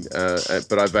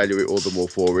 but I value it all the more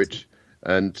for it.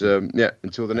 And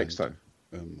until the next time.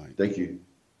 Thank you.